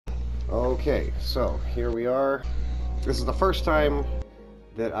Okay, so here we are. This is the first time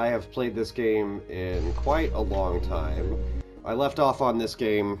that I have played this game in quite a long time. I left off on this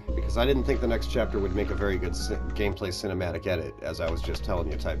game because I didn't think the next chapter would make a very good gameplay cinematic edit, as I was just telling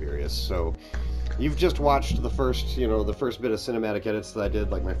you, Tiberius. So you've just watched the first, the first bit of cinematic edits that I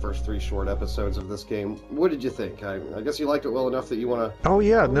did, like my first 3 short episodes of this game. What did you think? I guess you liked it well enough that you want to... Oh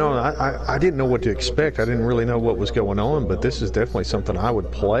yeah, no, I didn't know what to expect. I didn't really know what was going on, but this is definitely something I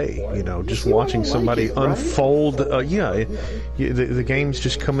would play. Just watching somebody unfold. Yeah, the game's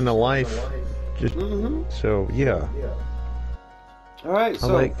just coming to life. So yeah. All right,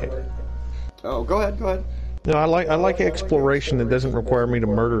 so... Oh, go ahead. No, I like exploration that doesn't require me to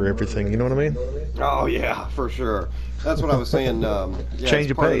murder everything. You know what I mean? Oh yeah, for sure. That's what I was saying. Yeah, change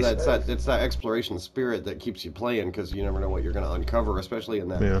of pace. It's that exploration spirit that keeps you playing, because you never know what you're going to uncover, especially in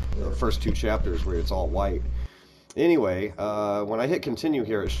that first 2 chapters where it's all white. Anyway, when I hit continue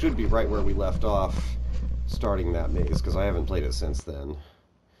here, it should be right where we left off, starting that maze, because I haven't played it since then.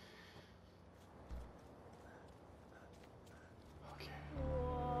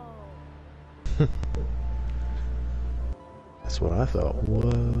 That's what I thought.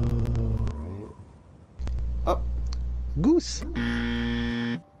 Whoa. Up. Goose.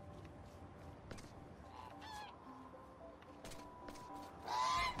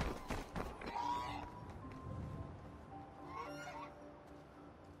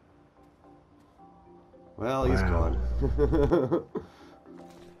 Well, he's gone.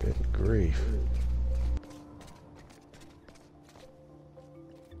 Good grief.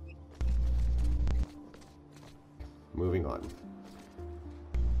 Moving on.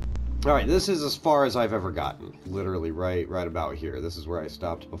 Alright, this is as far as I've ever gotten. Literally right about here. This is where I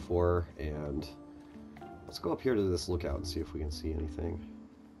stopped before, and let's go up here to this lookout and see if we can see anything.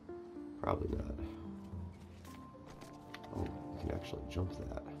 Probably not. Oh, we can actually jump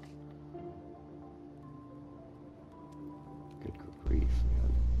that. Good grief,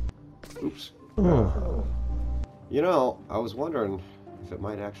 man. Oops. Oh. I was wondering if it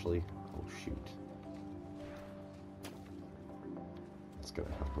might actually... Oh, shoot. Gonna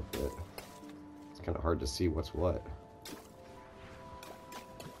help a bit. It's kind of hard to see what's what.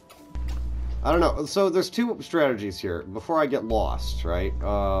 I don't know. So there's 2 strategies here. Before I get lost, right?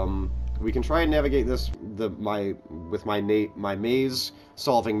 We can try and navigate this with my maze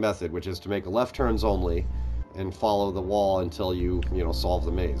solving method, which is to make left turns only and follow the wall until you solve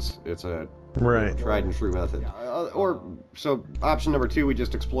the maze. It's a tried and true method. So option number 2, we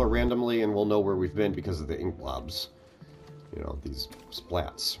just explore randomly and we'll know where we've been because of the ink blobs. These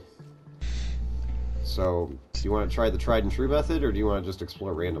splats. So, do you want to try the tried and true method, or do you want to just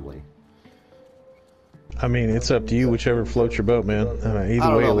explore randomly? I mean, it's up to you, whichever floats your boat, man.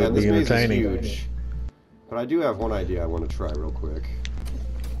 Either way, it'll be entertaining. This maze is huge. But I do have one idea I want to try real quick.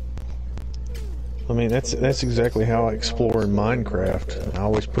 I mean, that's exactly how I explore in Minecraft. I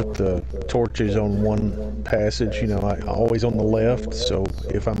always put the torches on one passage, always on the left, so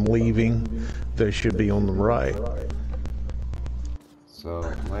if I'm leaving, they should be on the right.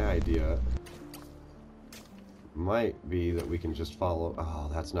 So, my idea might be that we can just follow... Oh,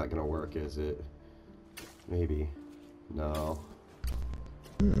 that's not going to work, is it? Maybe. No.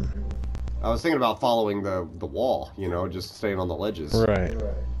 I was thinking about following the wall, just staying on the ledges. Right.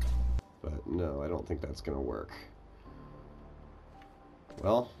 But no, I don't think that's going to work.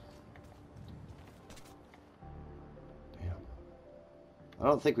 Well. Damn. I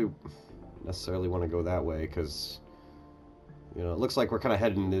don't think we necessarily want to go that way, because... it looks like we're kind of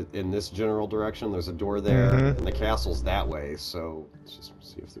heading in this general direction. There's a door there, and the castle's that way, so let's just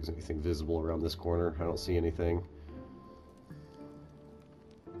see if there's anything visible around this corner. I don't see anything.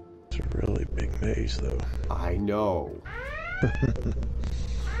 It's a really big maze, though. I know. I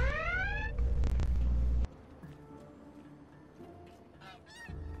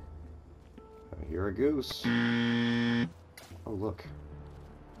hear a goose. Oh, look.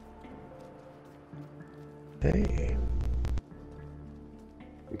 Hey.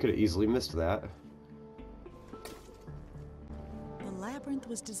 We could have easily missed that. The labyrinth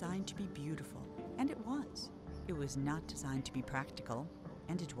was designed to be beautiful, and it was. It was not designed to be practical,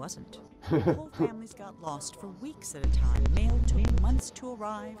 and it wasn't. Whole families got lost for weeks at a time, mail took months to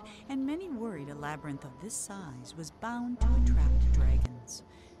arrive, and many worried a labyrinth of this size was bound to attract dragons.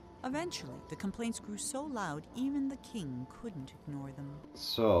 Eventually, the complaints grew so loud even the king couldn't ignore them.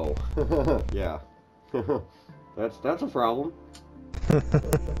 So, yeah. That's a problem.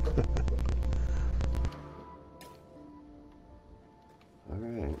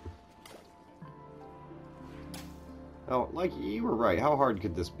 Alright. Oh, like, you were right. How hard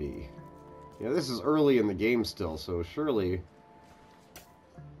could this be? This is early in the game still, so surely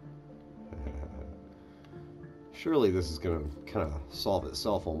Surely this is gonna kind of solve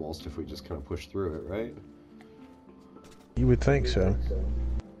itself almost if we just kind of push through it, right? You would think so.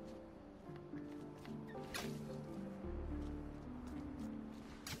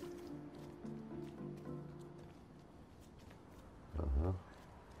 Uh-huh.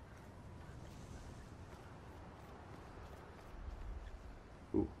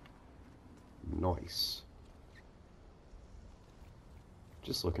 Ooh. Nice.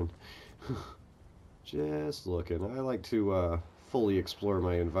 Just looking. Just looking. I like to fully explore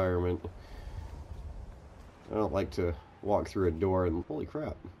my environment. I don't like to walk through a door and holy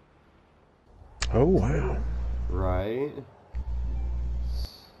crap. Oh, wow. Right.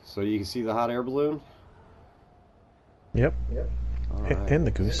 So you can see the hot air balloon? Yep. All right. And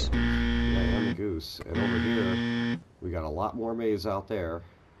the goose. Yeah, and the goose. And over here, we got a lot more maze out there.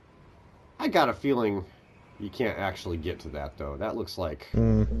 I got a feeling you can't actually get to that, though. That looks like...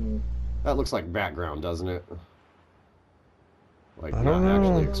 That looks like background, doesn't it? Like, not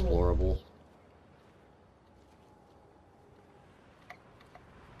actually explorable.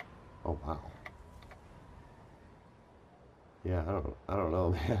 Oh, wow. Yeah, I don't know,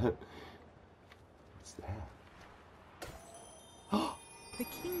 man. What's that? The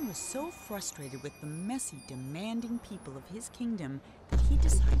king was so frustrated with the messy, demanding people of his kingdom that he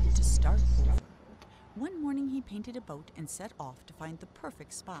decided to start over. One morning he painted a boat and set off to find the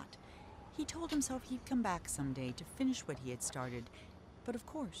perfect spot. He told himself he'd come back someday to finish what he had started, but of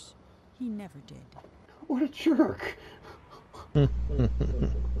course, he never did. What a jerk!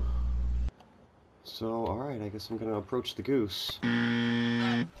 So, alright, I guess I'm gonna approach the goose.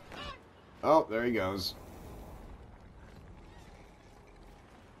 Oh, there he goes.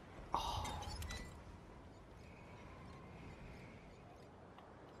 Oh.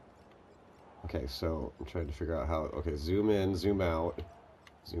 Okay, so I'm trying to figure out how... Okay, zoom in, zoom out.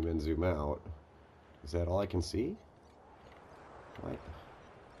 Zoom in, zoom out. Is that all I can see? What?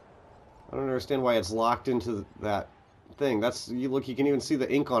 I don't understand why it's locked into that thing. That's... You look, you can even see the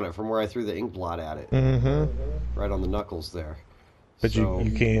ink on it from where I threw the ink blot at it. Mm-hmm. Right on the knuckles there. But so,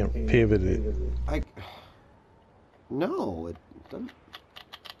 you can't pivot it. No, it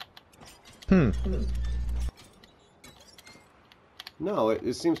doesn't... No,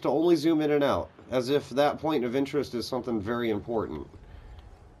 it seems to only zoom in and out, as if that point of interest is something very important.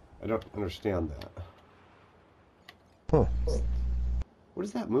 I don't understand that. Huh. What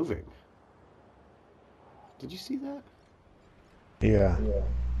is that moving? Did you see that? Yeah.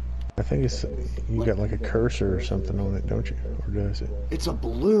 I think it's... You got like a cursor or something on it, don't you? Or does it? It's a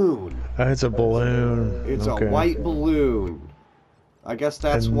balloon! It's a balloon. It's okay. a white balloon. I guess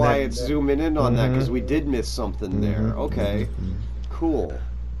that's And why that- it's zooming in on that, because we did miss something there. Okay. Cool.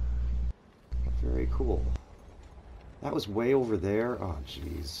 Very cool. That was way over there? Oh,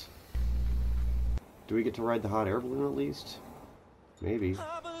 jeez. Do we get to ride the hot air balloon at least? Maybe.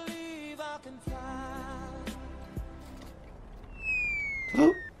 I believe I can fly.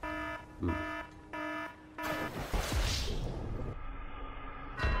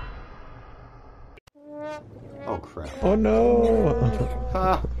 Oh, crap. Oh no!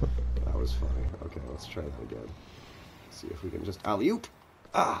 Ha! That was funny. Okay, let's try that again. See if we can just alley-oop.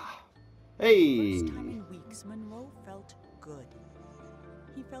 Ah! Hey! First time in weeks, Monroe felt good.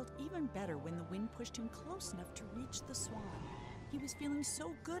 He felt even better when the wind pushed him close enough to reach the Swan. He was feeling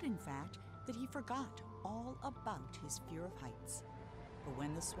so good, in fact, that he forgot all about his fear of heights. But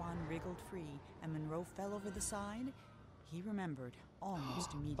when the Swan wriggled free and Monroe fell over the side, he remembered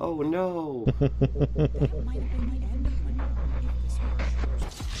almost immediately. Oh, no! That might have been the end of Monroe if this were a short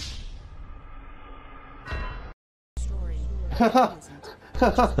story. It isn't. Which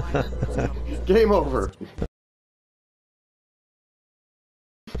is why Monroe's troubles Game over!